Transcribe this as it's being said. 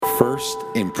First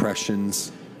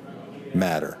impressions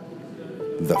matter.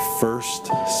 The first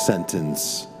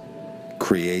sentence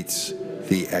creates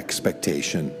the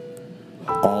expectation.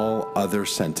 All other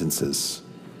sentences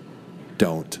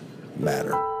don't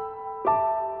matter.